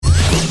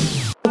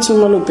question,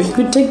 Malope.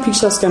 You take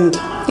pictures, can't?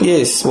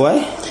 Yes, why?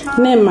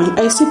 No, man.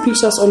 I see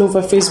pictures all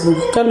over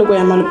Facebook. Ka logo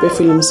ya Malope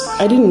Films.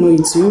 I didn't know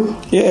it's you.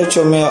 Yeah,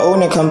 Chome, I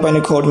own a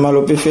company called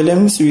Malope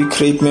Films. We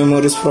create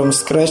memories from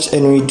scratch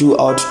and we do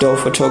outdoor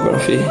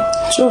photography.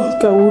 Sure,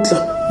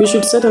 Kautla. We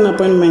should set an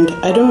appointment.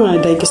 I don't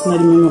want to die because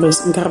not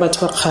memories. I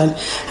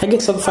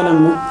get to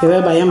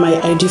buy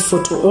my ID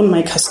photo on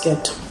my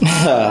casket.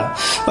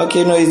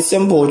 Okay, no, it's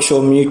simple,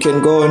 Chom. You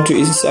can go onto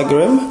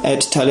Instagram at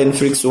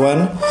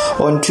TalentFreaks1.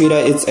 On Twitter,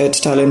 it's at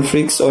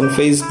TalentFreaks. On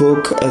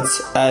Facebook,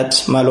 it's at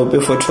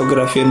Malope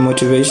Photography and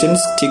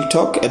Motivations.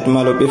 TikTok at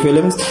Malope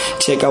Films.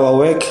 Check our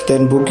work,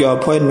 then book your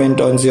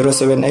appointment on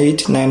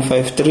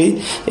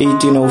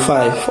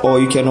 078-953-1805. Or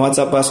you can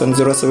WhatsApp us on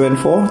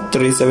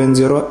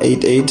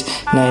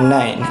 074-370-8899.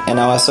 And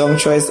our song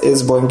choice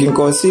is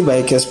Bonginkosi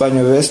by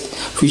Kespanyo West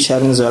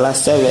featuring Zola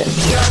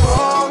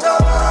 7.